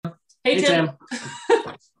Hey, Tim.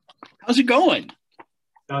 How's it going?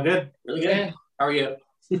 Going good. Really good. How are you?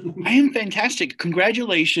 I am fantastic.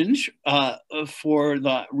 Congratulations for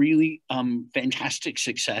the really fantastic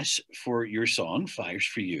success for your song, Fires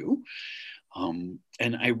for You.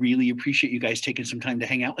 And I really appreciate you guys taking some time to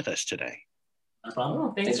hang out with us today. No problem.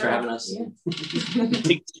 Oh, thanks for having us. Yeah.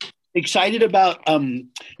 Excited about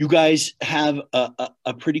you guys have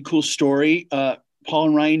a pretty cool story. Paul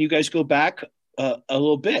and Ryan, you guys go back a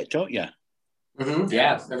little bit, don't you? Mm-hmm.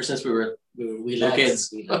 Yeah, ever since we were little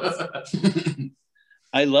kids.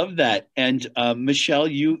 I love that. And Michelle,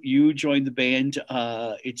 you joined the band.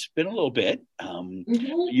 It's been a little bit.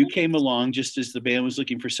 You came along just as the band was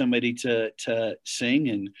looking for somebody to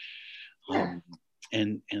sing,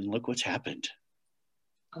 and look what's happened.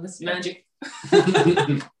 Oh, this is magic.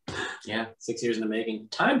 Yeah, 6 years in the making.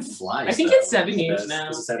 Time flies. I think it's 7 years now.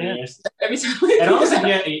 Is it 7 years? Every time. It honestly,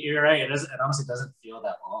 yeah, you're right. It honestly doesn't feel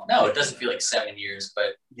that long. No, it doesn't feel like 7 years,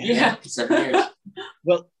 but yeah. 7 years.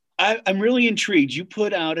 Well, I'm really intrigued. You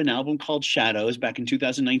put out an album called Shadows back in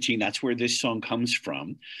 2019. That's where this song comes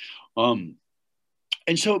from. And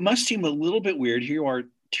so it must seem a little bit weird. Here you are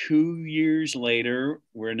 2 years later.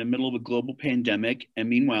 We're in the middle of a global pandemic. And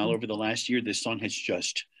meanwhile, over the last year, this song has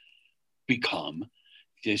just become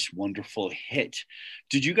this wonderful hit.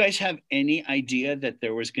 Did you guys have any idea that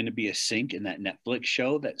there was going to be a sync in that Netflix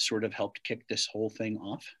show that sort of helped kick this whole thing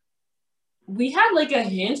off? We had like a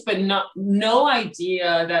hint, but no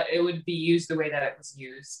idea that it would be used the way that it was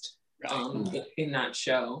used in that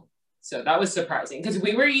show. So that was surprising because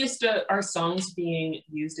we were used to our songs being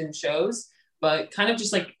used in shows, but kind of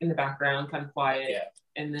just like in the background, kind of quiet. Yeah.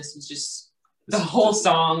 And this was just the whole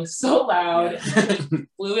song so loud,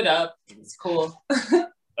 blew it up. It's cool.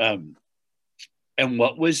 And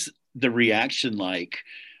what was the reaction like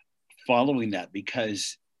following that?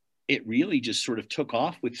 Because it really just sort of took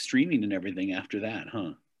off with streaming and everything after that,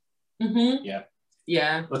 huh? Mm-hmm. Yeah.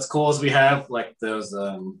 Yeah. What's cool is we have like those,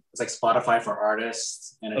 it's like Spotify for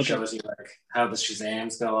artists, and it shows you like how the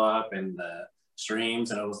Shazams go up and the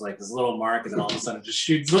streams, and it was like this little mark, and then all of a sudden it just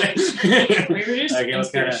shoots like, We were just like it was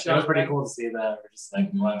pretty cool to see that. We're just like,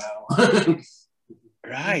 wow.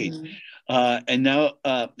 Right. And now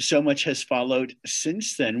so much has followed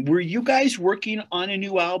since then. Were you guys working on a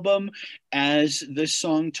new album as this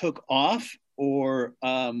song took off, or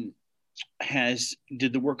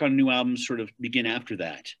did the work on a new album sort of begin after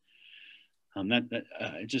that?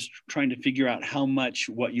 Just trying to figure out how much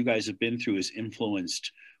what you guys have been through has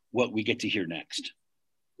influenced what we get to hear next.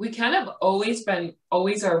 We kind of always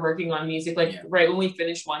are working on music. Like right when we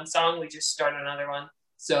finish one song, we just start another one.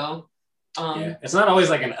 So it's not always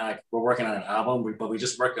like we're working on an album, but we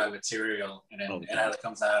just work on material, and then it either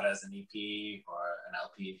comes out as an EP or an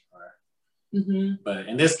LP. But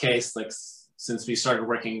in this case, like since we started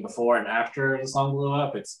working before and after the song blew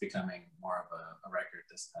up, it's becoming more of a record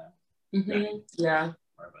this time. Right? Yeah.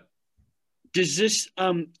 Does this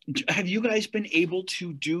have you guys been able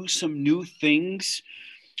to do some new things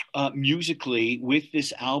musically with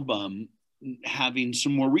this album, having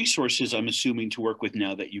some more resources, I'm assuming, to work with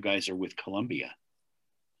now that you guys are with Columbia?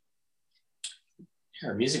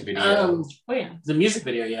 Our music video. The music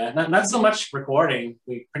video, not so much recording.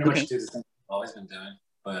 We pretty much do the thing we've always been doing,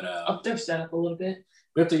 but up their setup a little bit.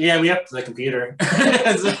 We have to the computer.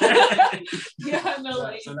 Yeah, no,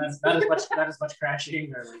 like so that's not as much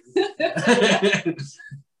crashing or like.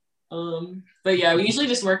 But yeah, we usually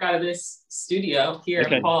just work out of this studio here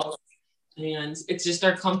at Paul, and it's just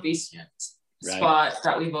our comfy spot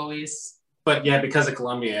that we've always. But yeah, because of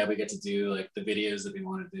Columbia, we get to do like the videos that we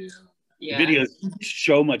want to do. Yeah, videos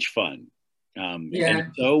so much fun,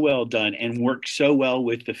 and so well done, and work so well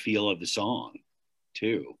with the feel of the song,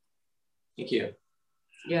 too. Thank you.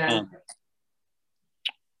 Yeah.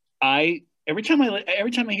 Every time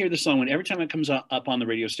I hear the song, every time it comes up on the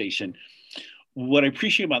radio station, what I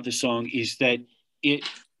appreciate about this song is that it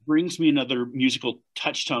brings me another musical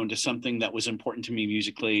touchstone to something that was important to me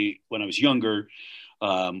musically when I was younger.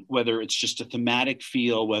 Whether it's just a thematic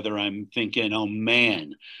feel, whether I'm thinking, oh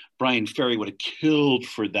man, Bryan Ferry would have killed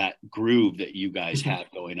for that groove that you guys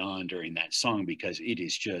have going on during that song, because it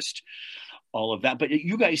is just all of that. But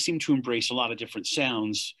you guys seem to embrace a lot of different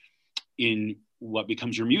sounds in what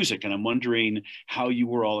becomes your music. And I'm wondering how you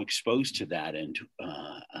were all exposed to that, and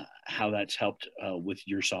how that's helped with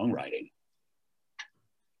your songwriting.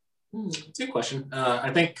 It's a good question.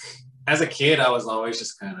 I think as a kid, I was always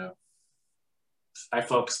just I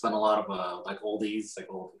focused on a lot of like oldies, like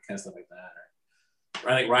old kind of stuff like that.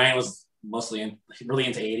 I think Ryan was mostly really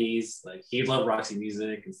into 80s. Like he loved Roxy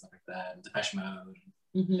Music and stuff like that, and Depeche Mode.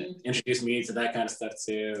 introduced me to that kind of stuff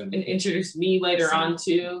too, and introduced me later on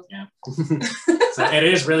too. Yeah. So it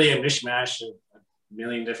is really a mishmash of a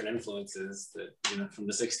million different influences that, you know, from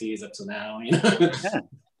the 60s up to now, you know.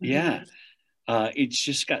 Yeah. It's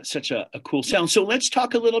just got such a cool sound. So let's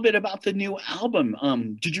talk a little bit about the new album.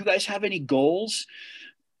 Did you guys have any goals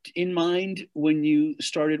in mind when you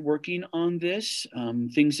started working on this?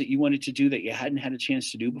 Things that you wanted to do that you hadn't had a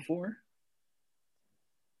chance to do before?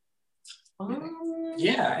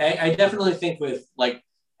 Yeah, I definitely think with like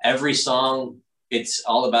every song, it's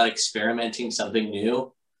all about experimenting something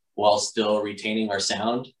new while still retaining our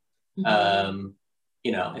sound. You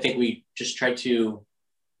know, I think we just try to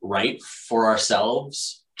write for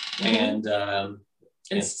ourselves and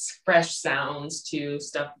fresh sounds to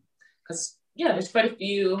stuff, because there's quite a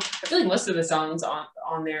few. I feel like most of the songs on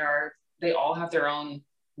there they all have their own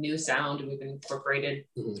new sound. We've incorporated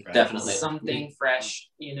definitely something fresh,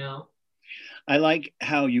 you know. I like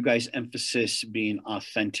how you guys emphasize being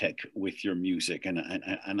authentic with your music, and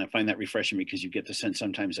I find that refreshing, because you get the sense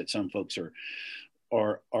sometimes that some folks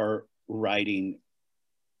are writing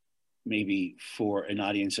maybe for an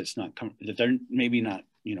audience that's not that they're maybe not,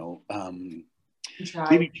 you know,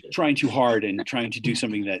 maybe trying too hard and trying to do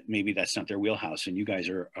something that maybe that's not their wheelhouse, and you guys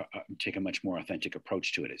are take a much more authentic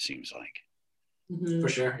approach to it, it seems like. For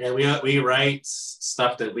sure. Yeah, we write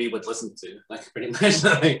stuff that we would listen to, like pretty much,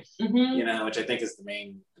 like, you know, which I think is the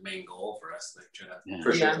main goal for us, like try to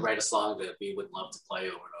for sure to write a song that we would love to play over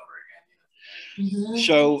and over again. You know?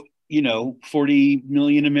 So, you know, 40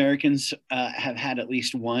 million Americans have had at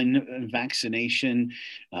least one vaccination.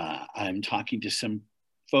 I'm talking to some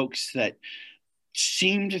folks that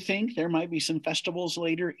seem to think there might be some festivals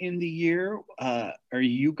later in the year. Are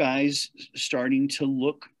you guys starting to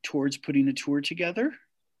look towards putting a tour together?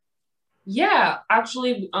 Yeah,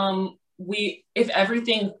 actually, if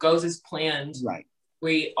everything goes as planned,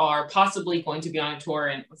 we are possibly going to be on a tour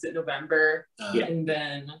in, was it November? And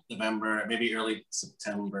then November, maybe early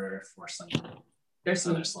September for some. There's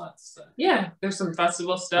some other slots. So. Yeah, there's some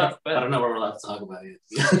festival stuff, but I don't know what we're allowed to talk about yet.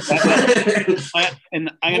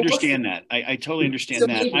 I understand that. I totally understand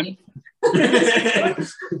that.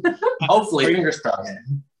 Hopefully, fingers crossed.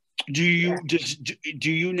 Do you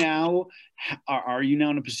now, are you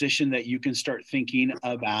now in a position that you can start thinking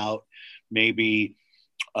about maybe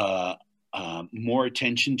more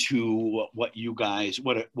attention to what you guys,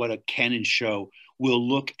 what a Canon show will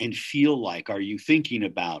look and feel like? Are you thinking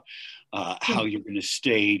about how you're going to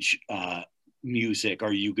stage music?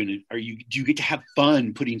 Do you get to have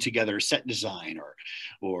fun putting together a set design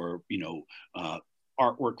or you know,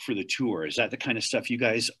 artwork for the tour? Is that the kind of stuff you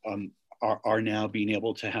guys are now being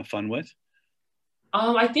able to have fun with?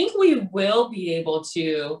 I think we will be able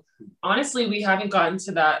to. Honestly, we haven't gotten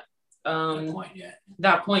to that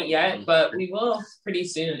point yet, but we will pretty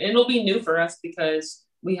soon. And it'll be new for us because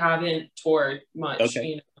we haven't toured much,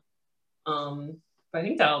 you know. But I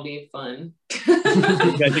think that'll be fun.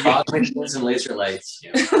 And laser lights.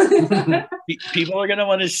 People are going to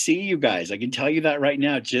want to see you guys. I can tell you that right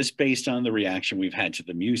now, just based on the reaction we've had to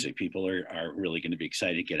the music. People are really going to be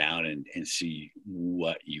excited to get out and see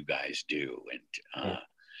what you guys do. And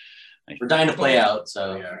we're dying to play out,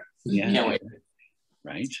 so can't wait.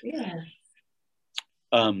 Right? Yeah.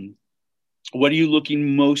 What are you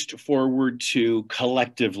looking most forward to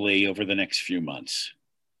collectively over the next few months?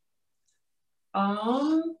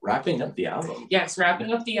 Wrapping up the album. Yes,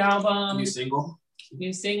 wrapping up the album.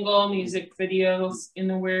 New single, music videos in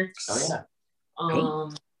the works. Oh yeah.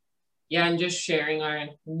 Cool. Yeah, and just sharing our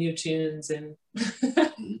new tunes, and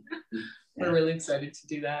we're really excited to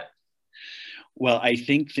do that. Well, I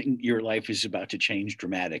think that your life is about to change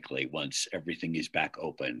dramatically once everything is back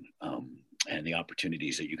open, and the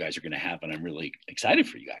opportunities that you guys are going to have, and I'm really excited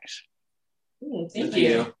for you guys. Thank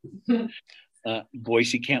you.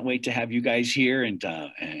 Boise, can't wait to have you guys here, and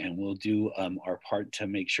we'll do our part to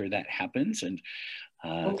make sure that happens. And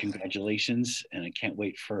congratulations, and I can't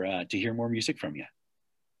wait to hear more music from you.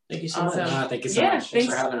 Thank you so much. Thank you so much. Thanks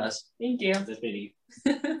for having us. Thank you. Nice meeting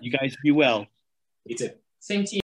you. You guys be well. You too. Same to you.